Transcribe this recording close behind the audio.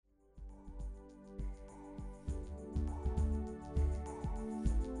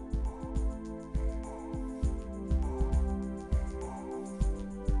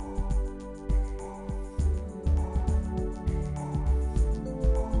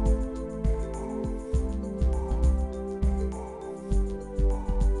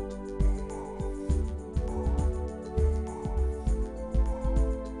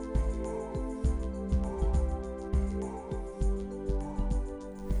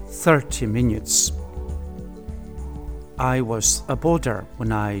30 minutes. I was a boarder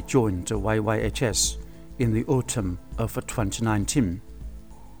when I joined YYHS in the autumn of 2019.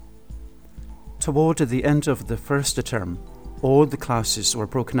 Toward the end of the first term, all the classes were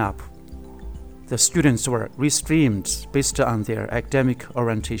broken up. The students were restreamed based on their academic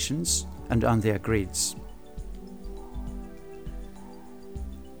orientations and on their grades.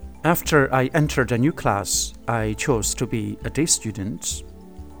 After I entered a new class, I chose to be a day student.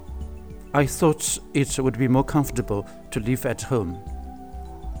 I thought it would be more comfortable to live at home.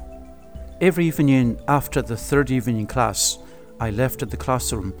 Every evening after the third evening class, I left the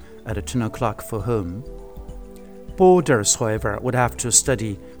classroom at 10 o'clock for home. Boarders, however, would have to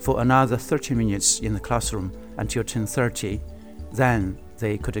study for another 30 minutes in the classroom until 10:30. Then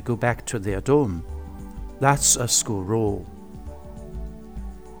they could go back to their dorm. That's a school rule.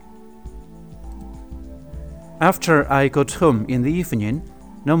 After I got home in the evening,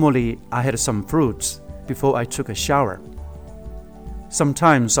 normally I had some fruit before I took a shower.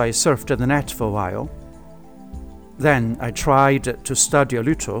 Sometimes I surfed the net for a while. Then I tried to study a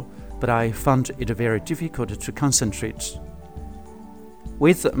little, but I found it very difficult to concentrate.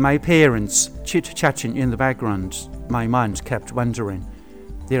 With my parents chit-chatting in the background, my mind kept wandering.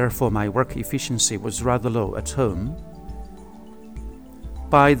 Therefore, my work efficiency was rather low at home.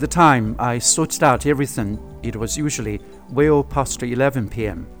 By the time I sorted out everything, it was usually well past 11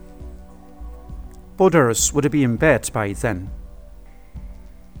 p.m. Boarders would be in bed by then.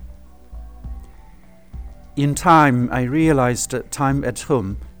 In time, I realized that time at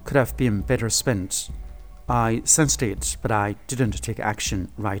home could have been better spent. I sensed it, but I didn't take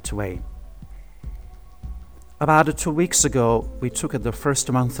action right away. About 2 weeks ago, we took the first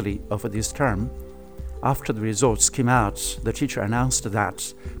monthly of this term. After the results came out, the teacher announced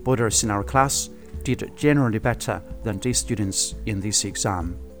that boarders in our class did generally better than day students in this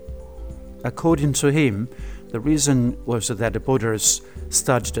exam. According to him, the reason was that the boarders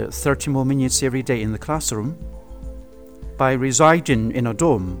studied 30 more minutes every day in the classroom. By residing in a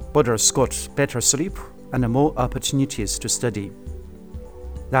dorm, boarders got better sleep and more opportunities to study.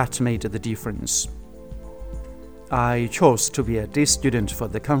 That made the difference. I chose to be a day student for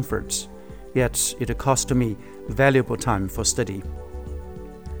the comfort, yet it cost me valuable time for study.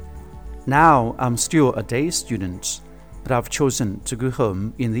 Now I'm still a day student, but I've chosen to go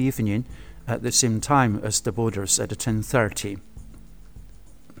home in the evening at the same time as the boarders at 10:30.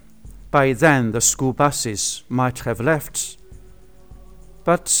 By then, the school buses might have left,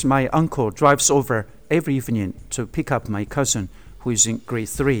 but my uncle drives over every evening to pick up my cousin who is in grade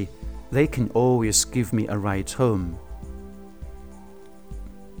 3. They can always give me a ride home.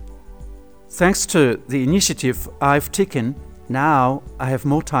 Thanks to the initiative I've taken, now I have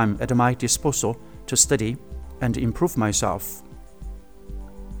more time at my disposal to study and improve myself.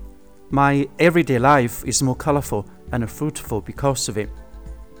 My everyday life is more colorful and fruitful because of it.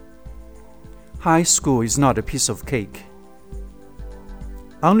 High school is not a piece of cake.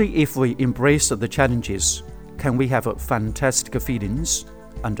 Only if we embrace the challenges can we have fantastic feelings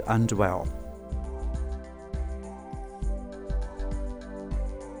and end well.